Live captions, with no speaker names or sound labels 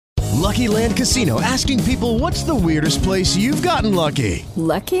Lucky Land Casino, asking people, what's the weirdest place you've gotten lucky?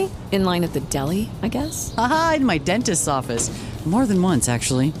 Lucky? In line at the deli, I guess? Aha, in my dentist's office. More than once,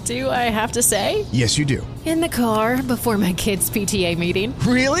 actually. Do I have to say? Yes, you do. In the car before my kids' PTA meeting.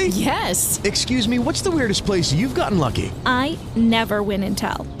 Really? Yes. Excuse me, what's the weirdest place you've gotten lucky? I never win and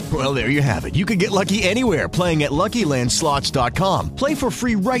tell. Well, there you have it. You can get lucky anywhere, playing at LuckyLandSlots.com. Play for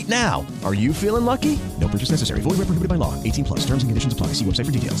free right now. Are you feeling lucky? No purchase necessary. Void where prohibited by law. 18 plus. Terms and conditions apply. See website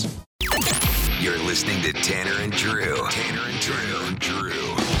for details. You're listening to Tanner and Drew. Tanner and Drew.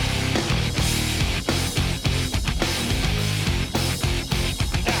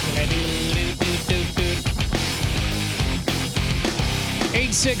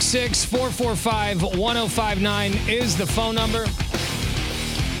 866-445-1059 is the phone number.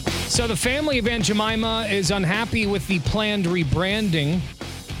 So the family of Aunt Jemima is unhappy with the planned rebranding.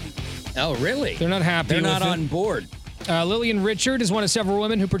 Oh, really? They're not happy. They're not on board. Lillian Richard is one of several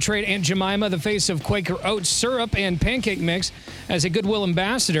women who portrayed Aunt Jemima, the face of Quaker Oats syrup and pancake mix, as a goodwill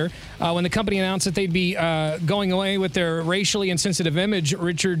ambassador. When the company announced that they'd be going away with their racially insensitive image,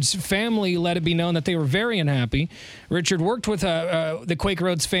 Richard's family let it be known that they were very unhappy. Richard worked with the Quaker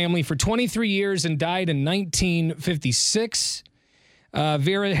Oats family for 23 years and died in 1956.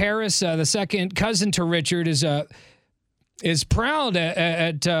 Vera Harris, the second cousin to Richard, is proud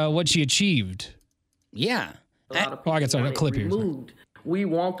at what she achieved. Yeah. I got a clip here. We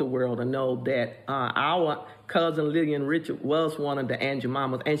want the world to know that our cousin Lillian Richard was one of the Aunt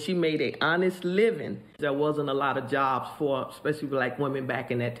Jemimas, and she made an honest living. There wasn't a lot of jobs for especially black women back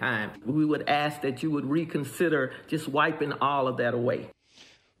in that time. We would ask that you would reconsider just wiping all of that away.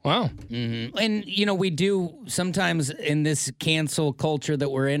 Wow. Mm-hmm. And, we do sometimes in this cancel culture that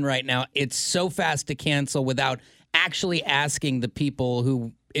we're in right now, it's so fast to cancel without actually asking the people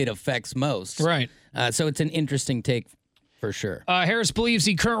who it affects most. Right. So it's an interesting take for sure. Harris believes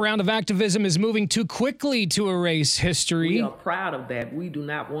the current round of activism is moving too quickly to erase history. We are proud of that. We do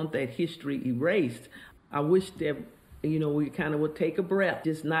not want that history erased. I wish that, we kind of would take a breath,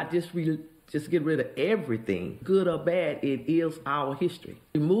 just get rid of everything, good or bad. It is our history.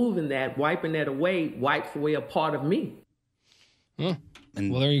 Removing that, wiping that away, wipes away a part of me. Well,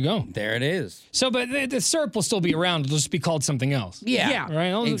 there you go. There it is. So, but the syrup will still be around. It'll just be called something else. Yeah.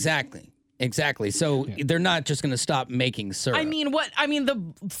 Right? Exactly. So they're not just going to stop making syrup. The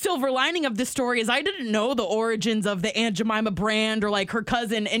silver lining of this story is I didn't know the origins of the Aunt Jemima brand or like her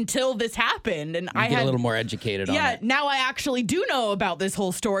cousin until this happened. And I get a little more educated on it. Yeah, now I actually do know about this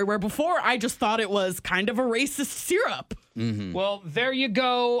whole story, where before I just thought it was kind of a racist syrup. Mm-hmm. Well, there you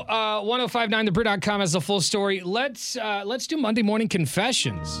go. 1059thebrew.com has the full story. Let's do Monday morning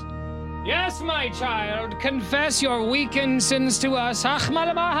confessions. Yes, my child, confess your weekend sins to us. I don't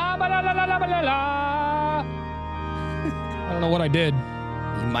know what I did.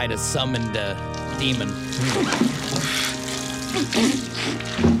 You might have summoned a demon.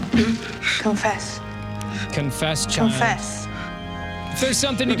 Confess. Confess, child. Confess. If there's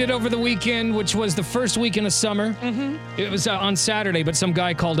something you did over the weekend, which was the first weekend of summer, it was on Saturday, but some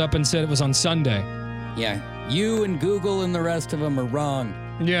guy called up and said it was on Sunday. Yeah, you and Google and the rest of them are wrong.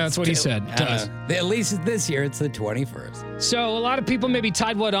 Yeah, that's what he said. At least this year, it's the 21st. So a lot of people maybe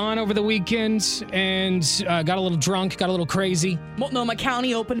tied what on over the weekend and got a little drunk, got a little crazy. Multnomah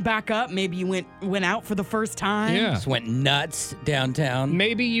County opened back up. Maybe you went out for the first time. Yeah. Just went nuts downtown.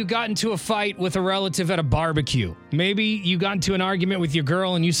 Maybe you got into a fight with a relative at a barbecue. Maybe you got into an argument with your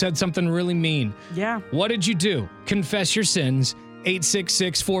girl and you said something really mean. Yeah. What did you do? Confess your sins.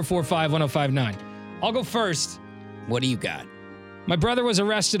 866-445-1059. I'll go first. What do you got? My brother was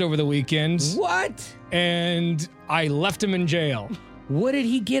arrested over the weekend. What? And I left him in jail. What did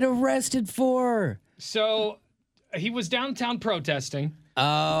he get arrested for? So he was downtown protesting.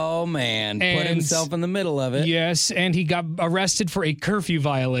 Oh, man. Put himself in the middle of it. Yes, and he got arrested for a curfew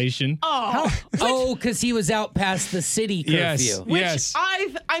violation. Oh, because he was out past the city curfew. Yes.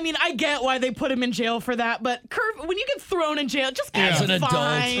 I get why they put him in jail for that, but when you get thrown in jail, just as an adult.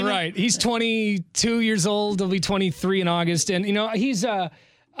 Right. He's 22 years old. He'll be 23 in August. And, he's not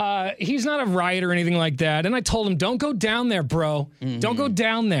a riot or anything like that. And I told him, don't go down there, bro. Mm-hmm. Don't go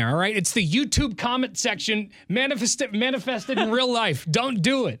down there, all right? It's the YouTube comment section manifested in real life. Don't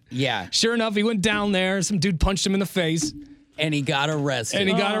do it. Yeah. Sure enough, he went down there. Some dude punched him in the face. And he got arrested. And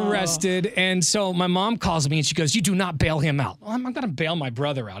he got arrested. And so my mom calls me and she goes, "You do not bail him out." Well, I'm not going to bail my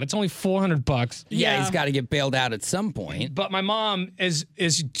brother out. It's only $400. Yeah, he's got to get bailed out at some point. But my mom is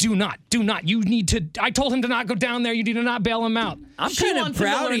do not. You need to. I told him to not go down there. You need to not bail him out. I'm She kind of wants him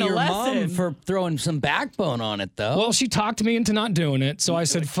to proud of learn a your mom lesson. for throwing some backbone on it, though. Well, she talked me into not doing it. So I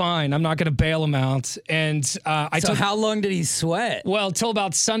said, fine, I'm not going to bail him out. And so how long did he sweat? Well, till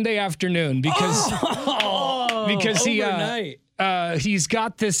about Sunday afternoon because Overnight. he's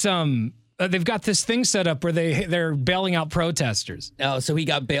got this they've got this thing set up where they're bailing out protesters. Oh, so he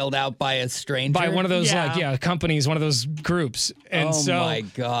got bailed out by a stranger? By one of those companies, one of those groups. And my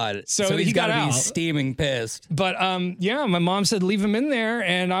God. So he's he got gotta be out. steaming pissed. But my mom said leave him in there,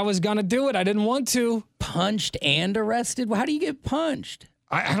 and I was gonna do it. I didn't want to. Punched and arrested? Well, how do you get punched?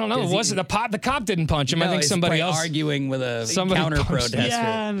 I don't know. It wasn't the cop didn't punch him. No, I think he's somebody probably else arguing with a somebody counter punched him. protester.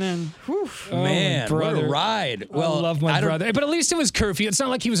 Yeah, and then, Man, what brother. a ride. Well, I love my brother. But at least it was curfew. It's not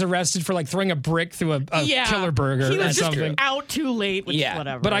like he was arrested for like throwing a brick through a killer burger he or was just something. out too late, which is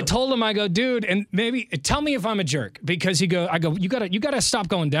whatever. But I told him, I go, dude, and maybe tell me if I'm a jerk because I go, you gotta stop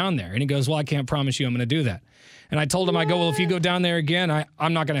going down there. And he goes, well, I can't promise you I'm going to do that. And I told him, I go, well, if you go down there again,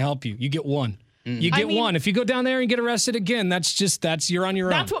 I'm not going to help you. You get one. You get one. If you go down there and get arrested again, that's you're on your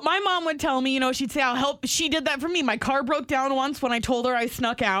own. That's what my mom would tell me. You know, she'd say, I'll help. She did that for me. My car broke down once when I told her I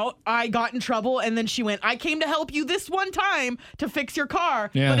snuck out. I got in trouble, and then she went, I came to help you this one time to fix your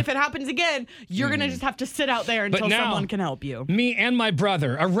car. Yeah. But if it happens again, you're going to just have to sit out there until now, someone can help you. Me and my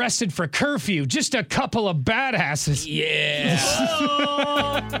brother arrested for curfew. Just a couple of badasses. Yeah.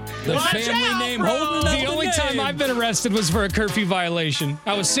 The Watch family out, name bro. holding up The only time I've been arrested was for a curfew violation.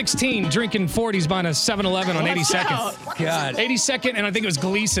 I was 16, drinking 40s behind a 7-Eleven on 82nd. God. 82nd, and I think it was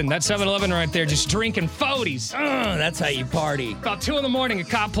Gleason, that 7-Eleven right there, just drinking 40s. That's how you party. About 2 a.m, a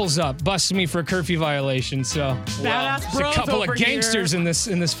cop pulls up, busts me for a curfew violation. So Badass it's a bros couple over of gangsters here.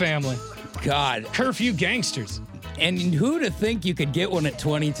 in this family. God. Curfew gangsters. And who to think you could get one at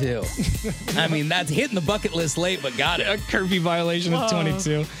 22? I mean, that's hitting the bucket list late, but got A it. curfew violation at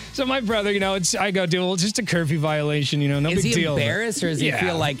 22. So my brother, I go, dude, just a curfew violation, no Is big he deal. embarrassed or does he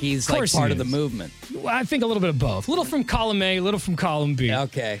feel like he's Of like course part he of the is. movement? Well, I think a little bit of both. Little from column A, little from column B.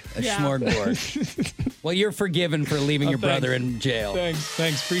 Okay, a smorgasbord. Well, you're forgiven for leaving your thanks. brother in jail.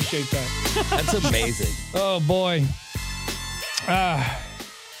 Thanks. Appreciate that. That's amazing. Oh, boy.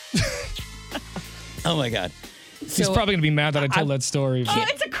 Oh, my God. He's probably going to be mad that I told that story. but-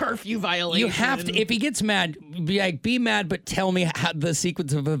 It's a curfew violation. You have to, if he gets mad, be mad, but tell me the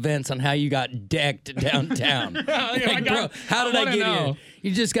sequence of events on how you got decked downtown. Like, bro, how did I wanna get know. here?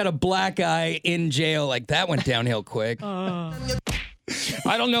 You just got a black eye in jail. Like, that went downhill quick.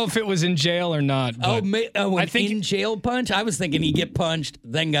 I don't know if it was in jail or not. But I think in jail punch? I was thinking he'd get punched,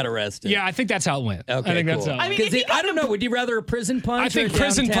 then got arrested. Yeah, I think that's how it went. Okay, I think cool. that's how it went. I mean, Because if he I don't know. Would you rather a prison punch? I think or a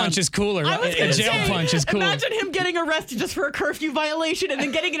prison downtown? punch is cooler. I was A gonna jail say, punch is cooler. Imagine him getting arrested just for a curfew violation and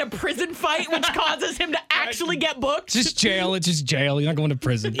then getting in a prison fight, which causes him to actually get booked. Just jail. It's just jail. You're not going to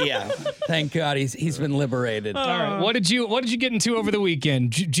prison. Yeah. Thank God he's been liberated. All right. What did you get into over the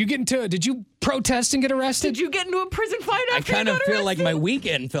weekend? Did you protest and get arrested? Did you get into a prison fight I after kind you of got feel like arrested? my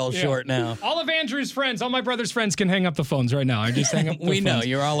weekend fell short now. All of Andrew's friends, all my brother's friends can hang up the phones right now. I just hang up the We know, phones.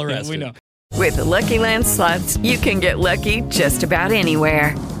 you're all arrested. Yeah, we know. With the Lucky Land Slots, you can get lucky just about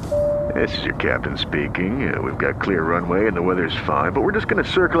anywhere. This is your captain speaking. We've got clear runway and the weather's fine, but we're just going to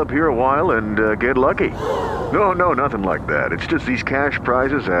circle up here a while and get lucky. No, nothing like that. It's just these cash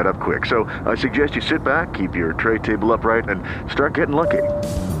prizes add up quick. So I suggest you sit back, keep your tray table upright, and start getting lucky.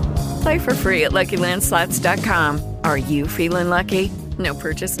 Play for free at LuckyLandSlots.com. Are you feeling lucky? No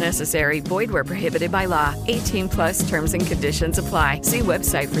purchase necessary. Void where prohibited by law. 18+ terms and conditions apply. See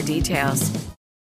website for details.